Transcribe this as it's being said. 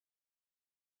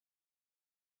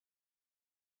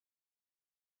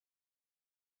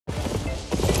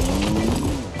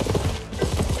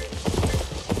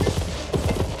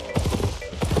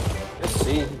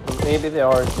maybe they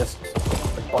are just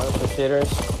point appreciators.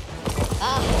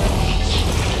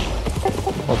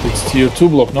 But it's tier 2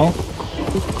 block, no?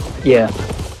 Yeah.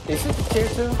 Is it tier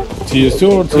 2? Tier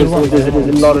 2 or tier 1? There's a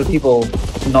lot of people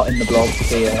not in the blob,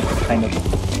 they kind of...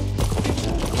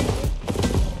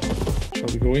 Shall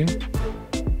we go in?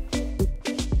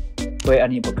 Wait, I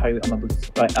need to put carry on my boots.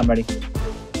 Right, I'm ready.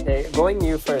 Okay, going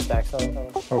you first,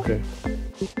 AkseL. Okay.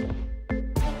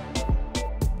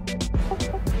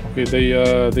 Okay,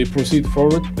 they proceed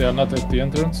forward. They are not at the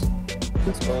entrance.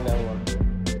 Let's go in that one.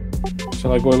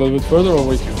 Shall I go a little bit further or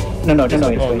wait you? No, just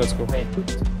wait. Oh, let's go. Wait.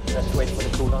 Let's wait for the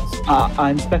cooldowns. I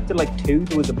inspected like 2.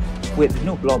 There was a... Wait, there's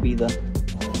no blob either.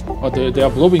 Oh, they are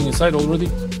blobbing inside already?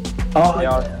 Oh, They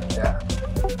are. yeah.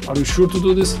 Are you sure to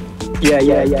do this? Yeah.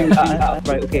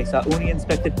 Right, okay, so I only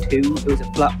inspected 2. There was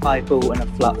a flat 5 bow and a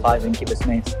flat 5 incubus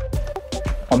mace.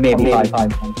 Or maybe 5. Yeah,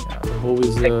 the bow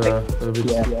is a bit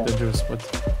dangerous, but...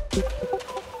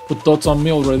 Put dots on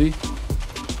me already. So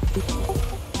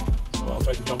I'll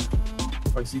try to jump.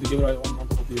 If I see the giver, I won't want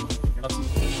to help you. I cannot see.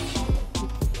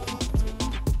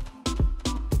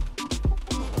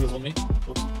 Heals on me.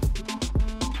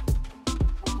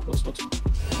 Close.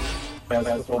 I'll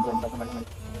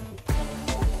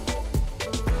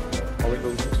wait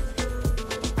those.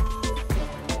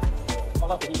 I'll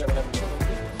have to heal everything.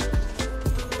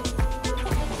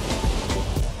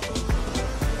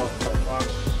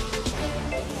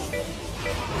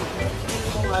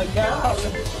 Oh my god!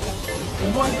 Oh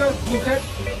my god, you can't...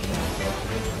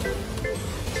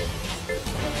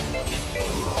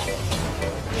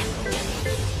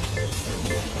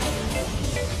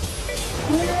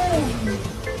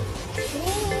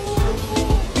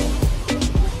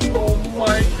 Oh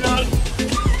my god!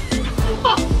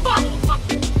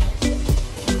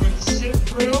 Shit,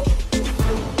 bro!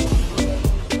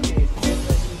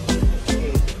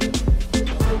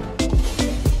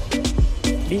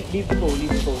 Leave the ball.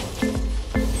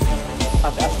 Oh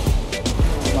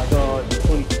my god,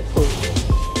 holy fuck.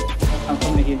 I'm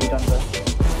coming to heal you, Denver.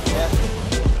 Yeah.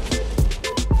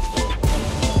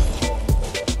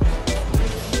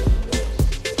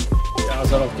 Yeah,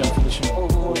 Azarov can finish him. Oh.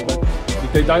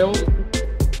 Did they die all?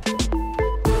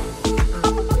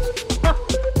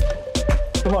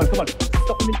 Come on.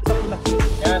 Stop him.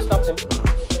 Yeah, I stopped him.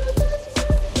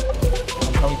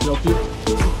 I'm coming to help you.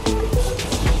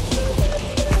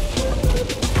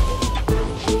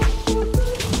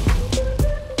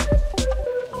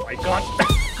 Oh my god.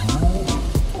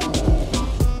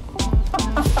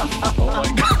 Oh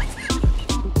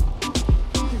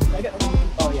my god.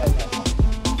 Oh yeah.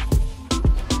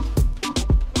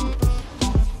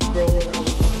 Bro.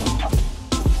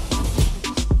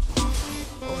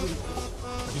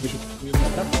 I think we should.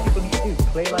 That's what people need to do.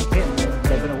 Play like him, and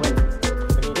they're gonna win.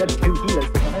 We had 2 healers.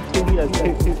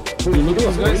 Two. You look at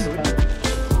those guys?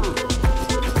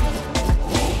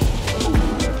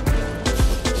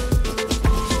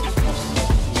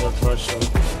 These are trash, so.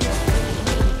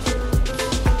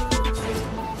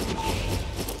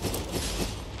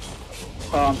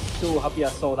 Oh, I'm so happy I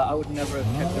saw that. I would never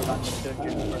have kept a random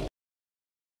dungeon.